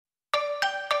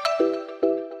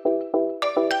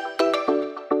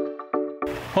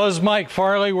Well, this is Mike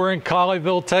Farley. We're in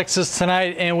Colleyville, Texas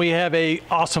tonight, and we have an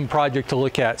awesome project to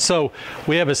look at. So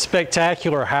we have a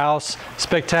spectacular house,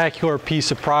 spectacular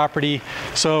piece of property.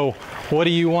 So what do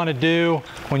you want to do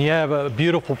when you have a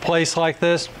beautiful place like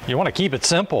this? You want to keep it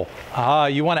simple.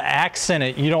 You want to accent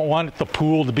it. You don't want the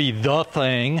pool to be the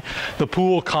thing. The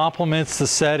pool complements the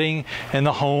setting and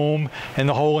the home and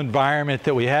the whole environment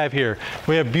that we have here.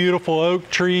 We have beautiful oak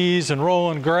trees and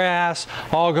rolling grass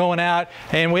all going out,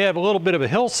 and we have a little bit of a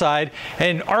hillside,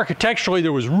 and architecturally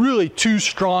there was really two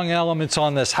strong elements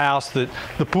on this house that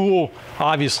the pool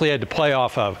obviously had to play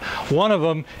off of. One of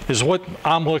them is what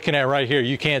I'm looking at right here.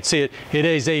 You can't see it. It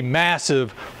is a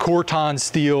massive corton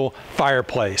steel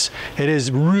fireplace. It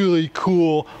is really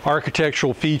cool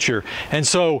architectural feature. And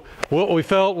so what we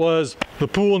felt was the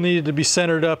pool needed to be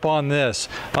centered up on this.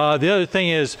 The other thing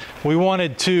is we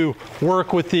wanted to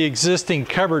work with the existing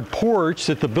covered porch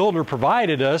that the builder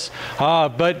provided us,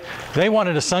 but they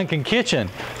wanted a sunken kitchen.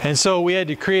 And so we had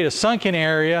to create a sunken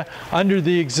area under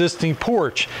the existing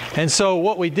porch. And so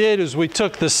what we did is we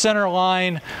took the center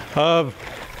line of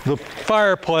the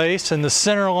fireplace and the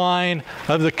center line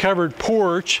of the covered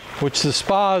porch, which the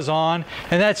spa is on,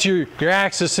 and that's your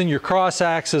axis and your cross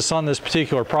axis on this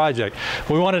particular project.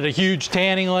 We wanted a huge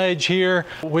tanning ledge here,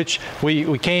 which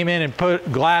we came in and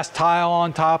put glass tile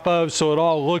on top of, so it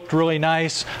all looked really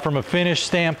nice from a finish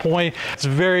standpoint. It's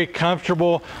very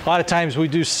comfortable. A lot of times we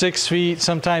do 6 feet,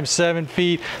 sometimes 7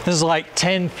 feet. This is like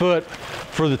 10 foot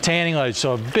for the tanning ledge,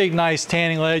 so a big nice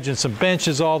tanning ledge and some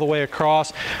benches all the way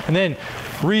across. And then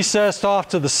recessed off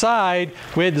to the side,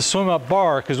 we had the swim up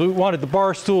bar because we wanted the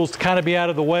bar stools to kind of be out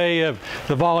of the way of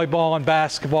the volleyball and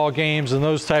basketball games and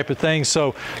those type of things.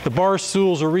 So the bar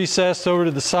stools are recessed over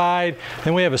to the side.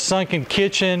 Then we have a sunken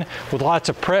kitchen with lots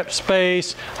of prep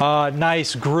space,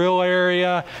 nice grill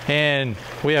area, and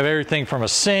we have everything from a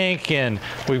sink, and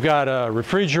we've got a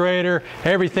refrigerator,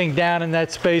 everything down in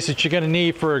that space that you're going to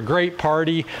need for a great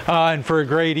party and for a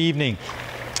great evening.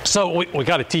 So we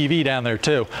got a TV down there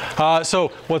too. So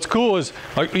what's cool is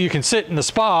you can sit in the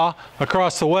spa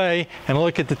across the way and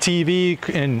look at the TV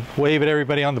and wave at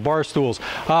everybody on the bar stools.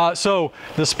 So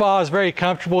the spa is very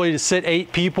comfortable. You just sit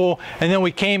 8 people. And then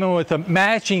we came in with a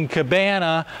matching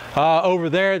cabana over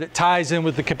there that ties in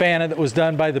with the cabana that was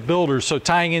done by the builders. So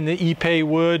tying in the Ipe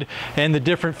wood and the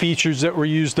different features that were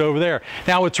used over there.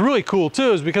 Now what's really cool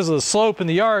too is because of the slope in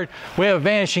the yard, we have a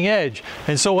vanishing edge.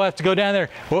 And so we'll have to go down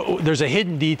there. Well, there's a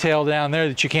hidden detail down there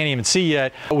that you can't even see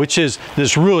yet, which is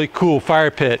this really cool fire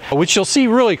pit, which you'll see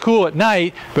really cool at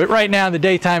night, but right now in the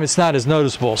daytime it's not as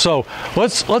noticeable. So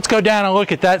let's go down and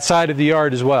look at that side of the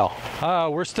yard as well.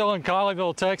 We're still in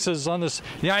Colleyville, Texas on this.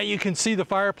 Yeah, you can see the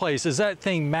fireplace. Is that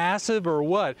thing massive or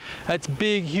what? That's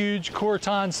big, huge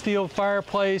corton steel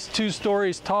fireplace, 2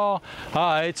 stories tall.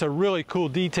 It's a really cool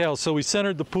detail. So we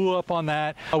centered the pool up on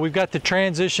that. We've got the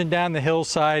transition down the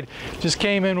hillside. Just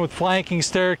came in with flanking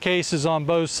staircases on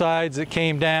both sides that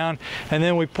came down, and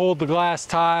then we pulled the glass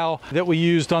tile that we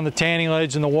used on the tanning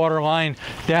ledge and the water line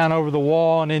down over the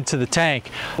wall and into the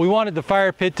tank. We wanted the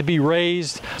fire pit to be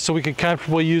raised so we could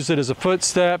comfortably use it as a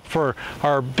footstep for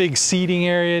our big seating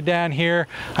area down here.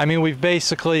 I mean, we've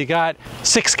basically got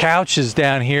 6 couches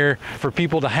down here for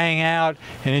people to hang out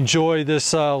and enjoy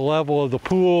this level of the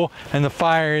pool and the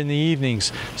fire in the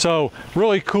evenings. So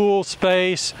really cool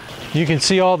space. You can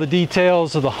see all the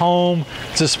details of the home.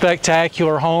 It's a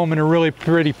spectacular home and a really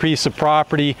pretty piece of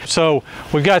property. So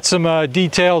we've got some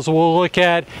details we'll look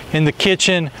at in the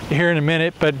kitchen here in a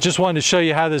minute, but just wanted to show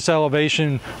you how this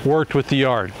elevation worked with the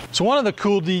yard. So one of the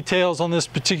cool details on this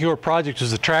particular project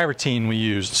is the travertine we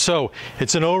used. So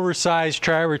it's an oversized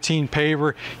travertine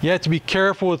paver. You have to be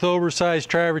careful with oversized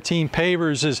travertine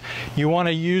pavers, is you want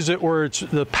to use it where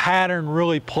the pattern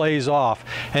really plays off.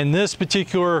 And this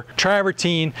particular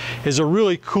travertine is a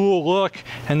really cool look,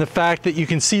 and the fact that you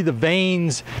can see the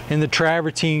veins in the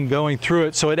travertine going through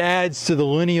it, so it adds to the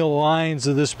lineal lines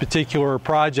of this particular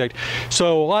project.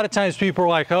 So a lot of times people are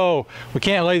like, oh, we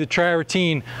can't lay the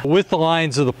travertine with the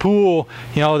lines of the pool,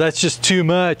 you know, that's just too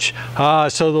much,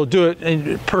 so they'll do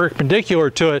it perpendicular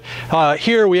to it.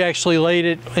 Here we actually laid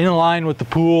it in line with the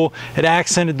pool. It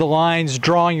accented the lines,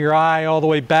 drawing your eye all the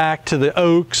way back to the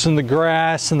oaks and the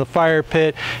grass and the fire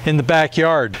pit in the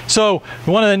backyard. So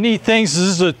one of the neat things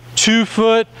is this is a 2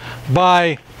 foot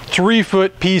by 3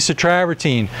 foot piece of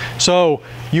travertine. So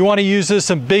You want to use this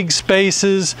in big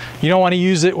spaces. You don't want to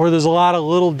use it where there's a lot of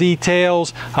little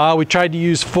details. We tried to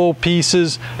use full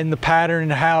pieces in the pattern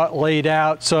and how it laid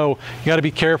out, so you got to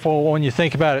be careful when you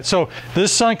think about it. So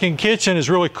this sunken kitchen is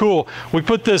really cool. We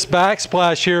put this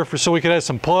backsplash here so we could have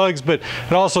some plugs, but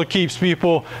it also keeps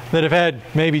people that have had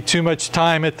maybe too much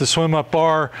time at the swim up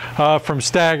bar from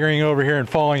staggering over here and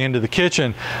falling into the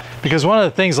kitchen. Because one of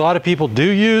the things a lot of people do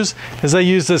use is they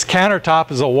use this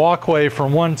countertop as a walkway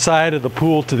from one side of the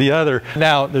pool to the other.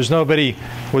 Now, there's nobody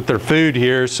with their food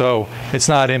here, so it's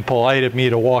not impolite of me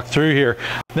to walk through here.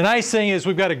 The nice thing is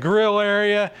we've got a grill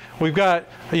area. We've got,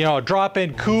 you know, a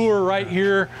drop-in cooler right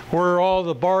here where all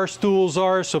the bar stools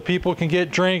are so people can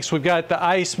get drinks. We've got the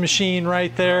ice machine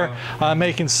right there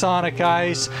making sonic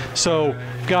ice. So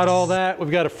we've got all that.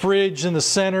 We've got a fridge in the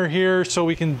center here so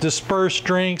we can disperse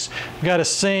drinks. We've got a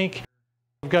sink.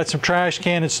 We've got some trash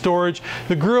can and storage.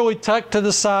 The grill we tucked to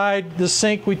the side, the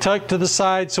sink we tucked to the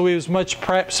side so we have as much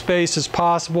prep space as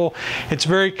possible. It's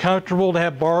very comfortable to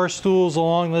have bar stools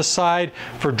along this side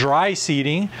for dry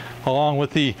seating, along with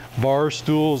the bar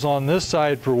stools on this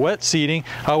side for wet seating,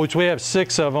 which we have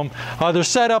 6 of them. They're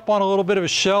set up on a little bit of a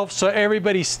shelf, so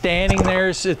everybody's standing there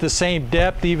is at the same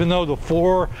depth, even though the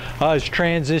floor is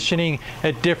transitioning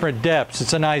at different depths.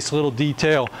 It's a nice little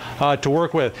detail to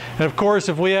work with. And of course,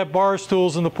 if we have bar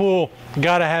stools in the pool, you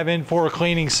got to have in for a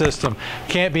cleaning system.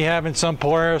 Can't be having some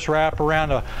Polaris wrap around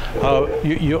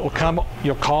you'll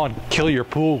call and kill your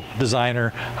pool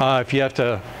designer if you have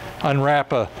to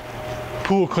unwrap a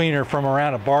pool cleaner from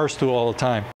around a bar stool all the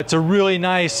time. It's a really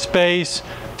nice space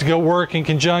to go work in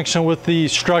conjunction with the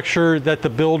structure that the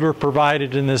builder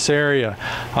provided in this area.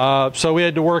 So we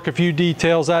had to work a few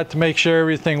details out to make sure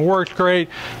everything worked great,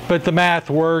 but the math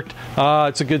worked.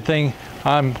 It's a good thing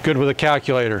I'm good with a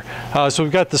calculator. So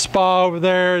we've got the spa over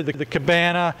there, the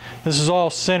cabana. This is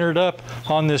all centered up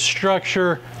on this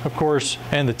structure, of course,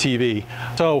 and the TV.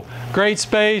 So great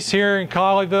space here in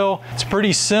Colleyville. It's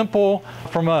pretty simple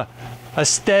from a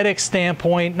aesthetic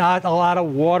standpoint, not a lot of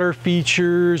water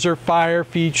features or fire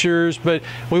features, but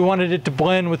we wanted it to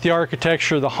blend with the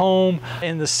architecture of the home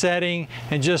and the setting,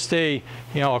 and just a,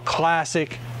 you know, a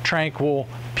classic, tranquil,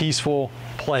 peaceful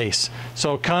place.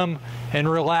 So come and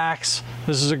relax.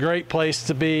 This is a great place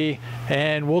to be,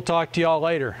 and we'll talk to y'all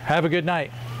later. Have a good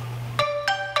night.